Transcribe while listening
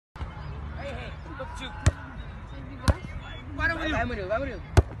What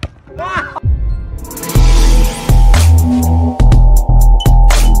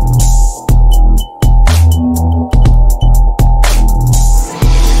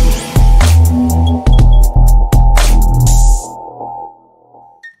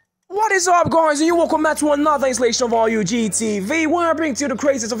is up, guys, and you welcome back to another installation of RUGTV, where I bring to you the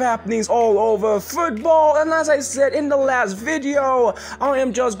craziest of happenings all over football. And as I said in the last video, I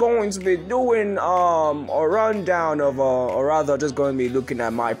am just going to be doing a rundown of or rather just going to be looking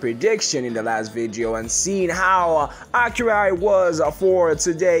at my prediction in the last video and seeing how accurate I was for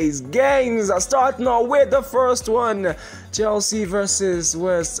today's games. Starting off with the first one, Chelsea versus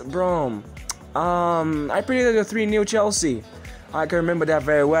West Brom. I predicted a 3-0 Chelsea. I can remember that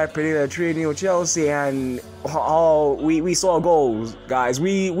very well. I predicted a 3-0 Chelsea, and we saw goals, guys.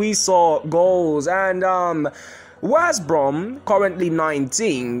 We saw goals, and West Brom, currently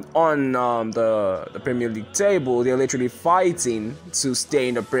 19 on the Premier League table. They're literally fighting to stay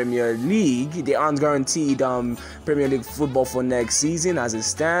in the Premier League. They aren't guaranteed Premier League football for next season as it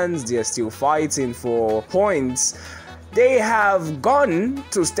stands. They're still fighting for points. They have gone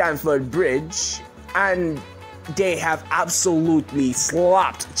to Stamford Bridge, and they have absolutely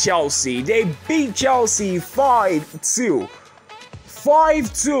slapped Chelsea. They beat Chelsea 5-2.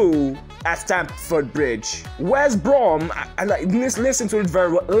 5-2 at Stamford Bridge. West Brom, listen to it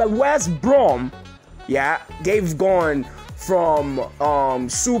very well. West Brom, yeah, they've gone from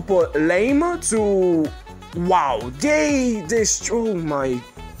super lame to wow. They oh my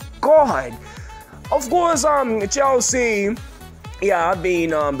god. Of course, Chelsea, yeah, being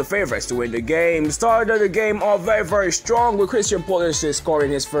the favorites to win the game. Started the game off very, very strong with Christian Pulisic scoring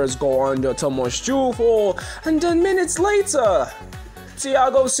his first goal under Thomas Tuchel, and then minutes later,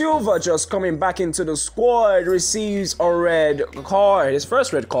 Thiago Silva, just coming back into the squad, receives a red card, his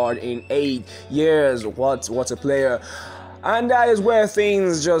first red card in 8 years. What a player. And that is where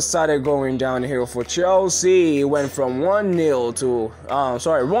things just started going downhill for Chelsea. It went from 1-0 to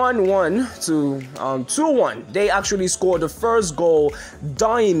 1-1 to 2-1. They actually scored the first goal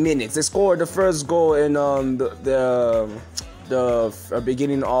dying minutes. They scored the first goal in the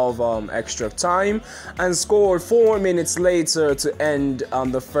beginning of extra time, and scored 4 minutes later to end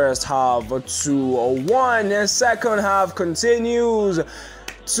the first half 2-1. And second half continues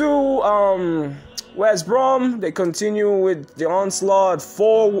to West Brom. They continue with the onslaught.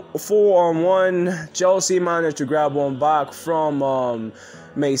 4-on-1. Chelsea managed to grab one back from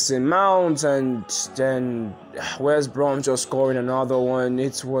Mason Mount, and then West Brom just scoring another one.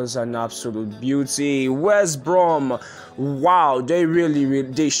 It was an absolute beauty. West Brom, wow, they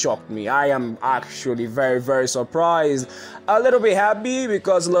really shocked me. I am actually very, very surprised. A little bit happy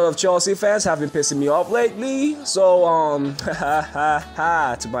because a lot of Chelsea fans have been pissing me off lately. So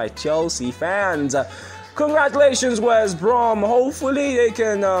to my Chelsea fans, congratulations, West Brom. Hopefully they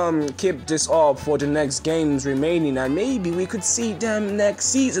can keep this up for the next games remaining, and maybe we could see them next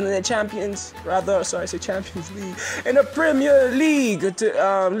season in the Champions League, in the Premier League.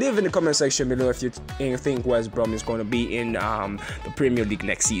 Leave in the comment section below if you think West Brom is going to be in the Premier League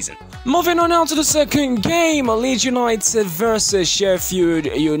next season. Moving on now to the second game, Leeds United versus Sheffield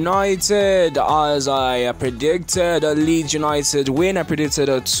United. As I predicted, a Leeds United win. I predicted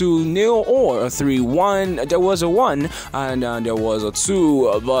a 2-0 or a 3-1. There was a 1 and there was a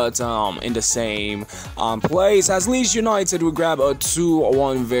 2, but in the same place, as Leeds United would grab a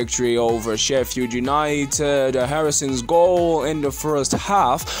 2-1 victory over Sheffield United. Harrison's goal in the first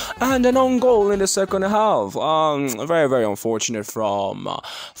half and an own goal in the second half. Very, very unfortunate for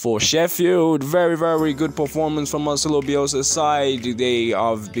Sheffield. Very, very good performance from Marcelo Bielsa's side.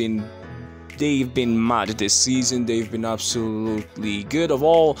 They've been mad this season. They've been absolutely good. Of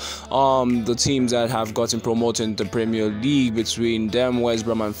all the teams that have gotten promoted into the Premier League, between them, West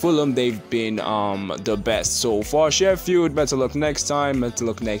Brom and Fulham, they've been the best so far. Sheffield, better luck next time, better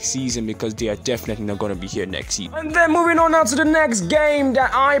luck next season, because they are definitely not going to be here next season. And then moving on now to the next game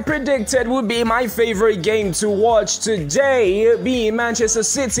that I predicted would be my favorite game to watch today, being Manchester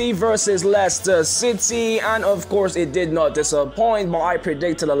City versus Leicester City. And of course, it did not disappoint, but I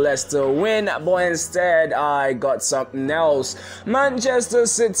predicted a Leicester win. But instead, I got something else. Manchester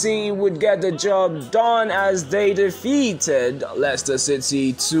City would get the job done as they defeated Leicester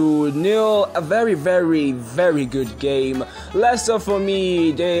City 2-0. A very, very, very good game. Leicester, for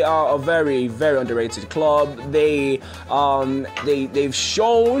me, they are a very, very underrated club. They've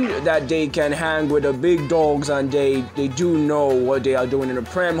shown that they can hang with the big dogs, and they do know what they are doing in the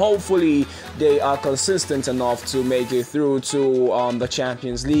Prem. Hopefully, they are consistent enough to make it through to the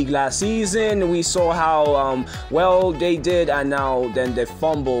Champions League last season. Southampton, we saw how well they did, and now then they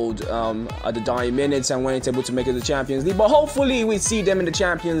fumbled at the dying minutes and weren't able to make it to the Champions League. But hopefully we see them in the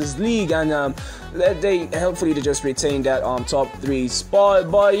Champions League, and hopefully they just retain that top 3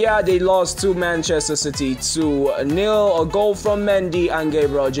 spot. But yeah, they lost to Manchester City 2-0. A goal from Mendy and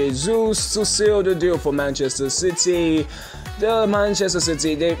Gabriel Jesus to seal the deal for Manchester City. The Manchester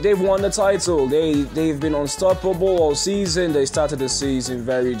City, they've won the title. They've been unstoppable all season. They started the season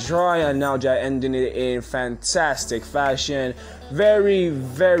very dry, and now they're ending it in fantastic fashion. Very,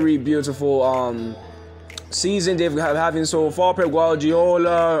 very beautiful season they've having so far. Pep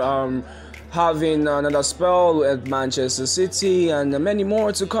Guardiola having another spell at Manchester City, and many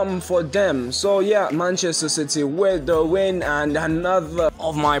more to come for them. So yeah, Manchester City with the win, and another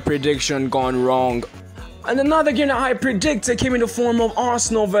of my prediction gone wrong. And another game that I predicted came in the form of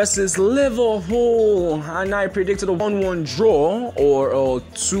Arsenal versus Liverpool, and I predicted a 1-1 draw or a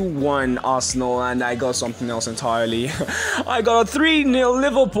 2-1 Arsenal, and I got something else entirely. I got a 3-0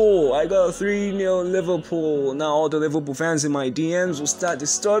 Liverpool. Now all the Liverpool fans in my DMs will start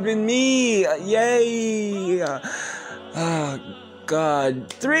disturbing me. Yay! God,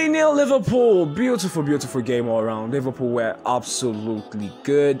 3-0 Liverpool. Beautiful, beautiful game all around. Liverpool were absolutely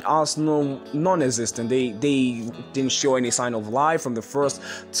good. Arsenal, non-existent. They didn't show any sign of life from the first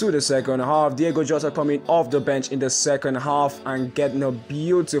to the second half. Diego Jota coming off the bench in the second half and getting a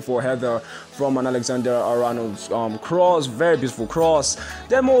beautiful header from an Alexander-Arnold cross. Very beautiful cross.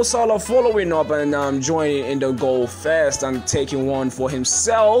 Then Mo Salah following up and joining in the goal first and taking one for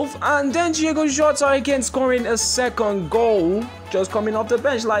himself. And then Diego Jota again scoring a second goal, just coming off the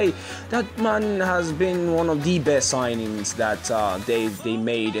bench. Like, that man has been one of the best signings that they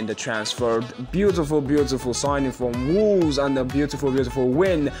made in the transfer. Beautiful, beautiful signing from Wolves, and a beautiful, beautiful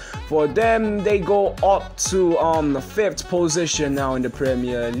win for them. They go up to 5th position now in the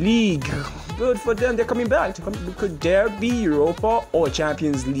Premier League. Good for them. They're coming back. Could there be Europa or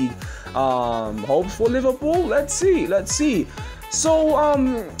Champions League hopes for Liverpool? Let's see. So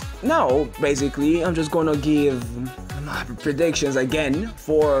now basically I'm just gonna give my predictions again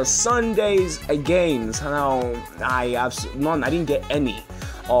for Sunday's games. Now I didn't get any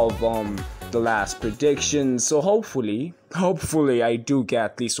of the last predictions, so hopefully I do get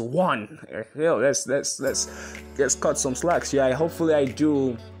at least one. Let's cut some slacks. Yeah, hopefully I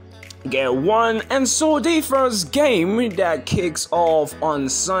do get one. And so the first game that kicks off on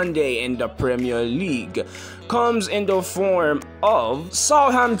Sunday in the Premier League comes in the form of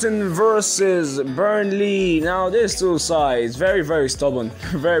Southampton versus Burnley. Now these two sides very, very stubborn,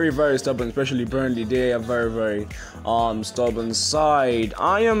 very, very stubborn, especially Burnley. They are very, very stubborn side.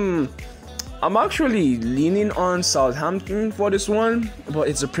 I'm actually leaning on Southampton for this one, but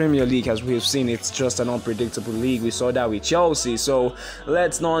it's a Premier League, as we've seen. It's just an unpredictable league. We saw that with Chelsea, so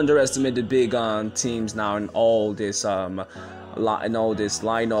let's not underestimate the big teams now in all this lineup.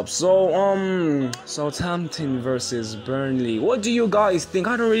 So Southampton versus Burnley. What do you guys think?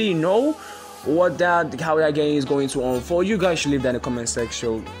 I don't really know how that game is going to unfold. You guys should leave that in the comment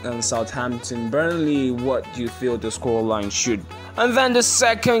section. And Southampton, Burnley, what do you feel the scoreline should? And then the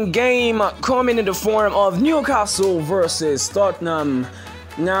second game coming in the form of Newcastle versus Tottenham.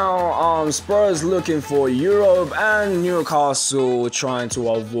 Now Spurs looking for Europe and Newcastle trying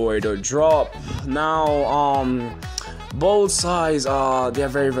to avoid a drop. Now both sides they're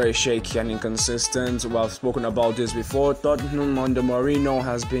very, very shaky and inconsistent. I've spoken about this before. Tottenham under Mourinho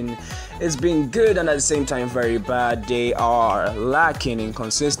it's been good, and at the same time very bad. They are lacking in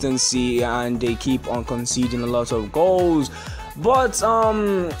consistency and they keep on conceding a lot of goals. But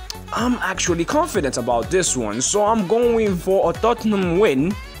I'm actually confident about this one, so I'm going for a Tottenham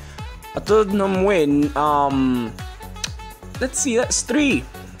win. Let's see, that's 3.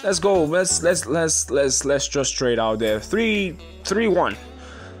 Let's go. Let's just trade out there. 3-1.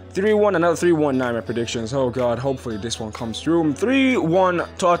 3-1, another 3-1 now, my predictions. Oh god, hopefully this one comes through. 3-1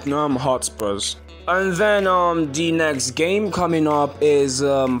 Tottenham Hotspurs. And then the next game coming up is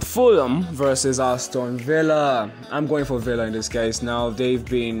Fulham versus Aston Villa. I'm going for Villa in this case. Now they've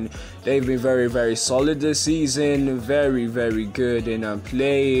been very, very solid this season, very, very good in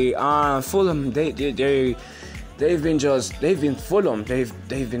play. Fulham, they've been Fulham.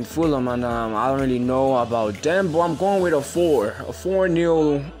 They've been Fulham, and I don't really know about them, but I'm going with a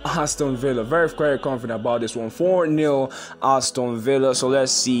 4-0 Aston Villa. Very, very confident about this one. 4-0 Aston Villa. So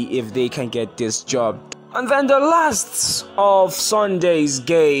let's see if they can get this job. And then the last of Sunday's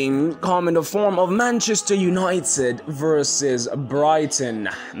game come in the form of Manchester United versus Brighton.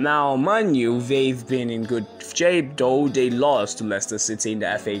 Now, mind you, they've been in good shape, though they lost to Leicester City in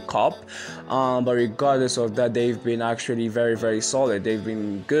the FA Cup. But regardless of that, they've been actually very, very solid. They've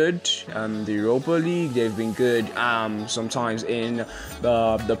been good the Europa League. They've been good sometimes in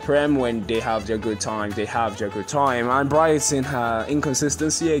the Prem when they have their good time. And Brighton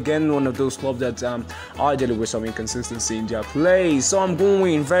inconsistency, again, one of those clubs that are dealing with some inconsistency in their play. So I'm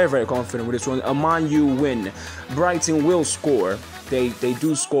going very, very confident with this one. A Man U win. Brighton will score. They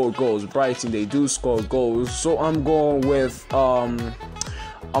do score goals. Brighton, they do score goals. So I'm going with a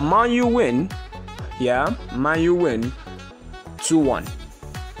Man U win. Yeah, Man U win 2-1.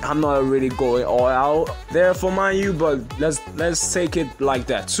 I'm not really going all out there for Man U, but let's take it like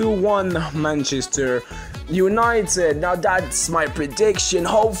that. 2-1 Manchester United. Now that's my prediction.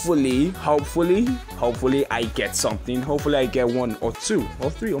 Hopefully I get something. Hopefully I get 1 or 2 or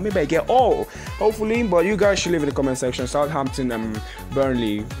 3, or maybe I get all. Hopefully, but you guys should leave in the comment section. Southampton and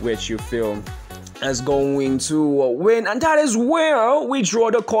Burnley, which you feel is going to win, and that is where we draw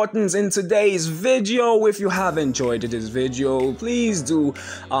the curtains in today's video. If you have enjoyed this video, please do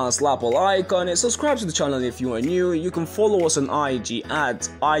slap a like on it, subscribe to the channel if you are new. You can follow us on IG at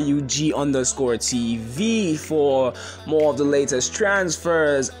IUG_TV for more of the latest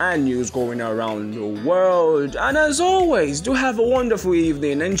transfers and news going around the world. And as always, do have a wonderful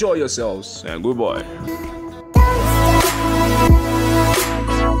evening, enjoy yourselves, and goodbye.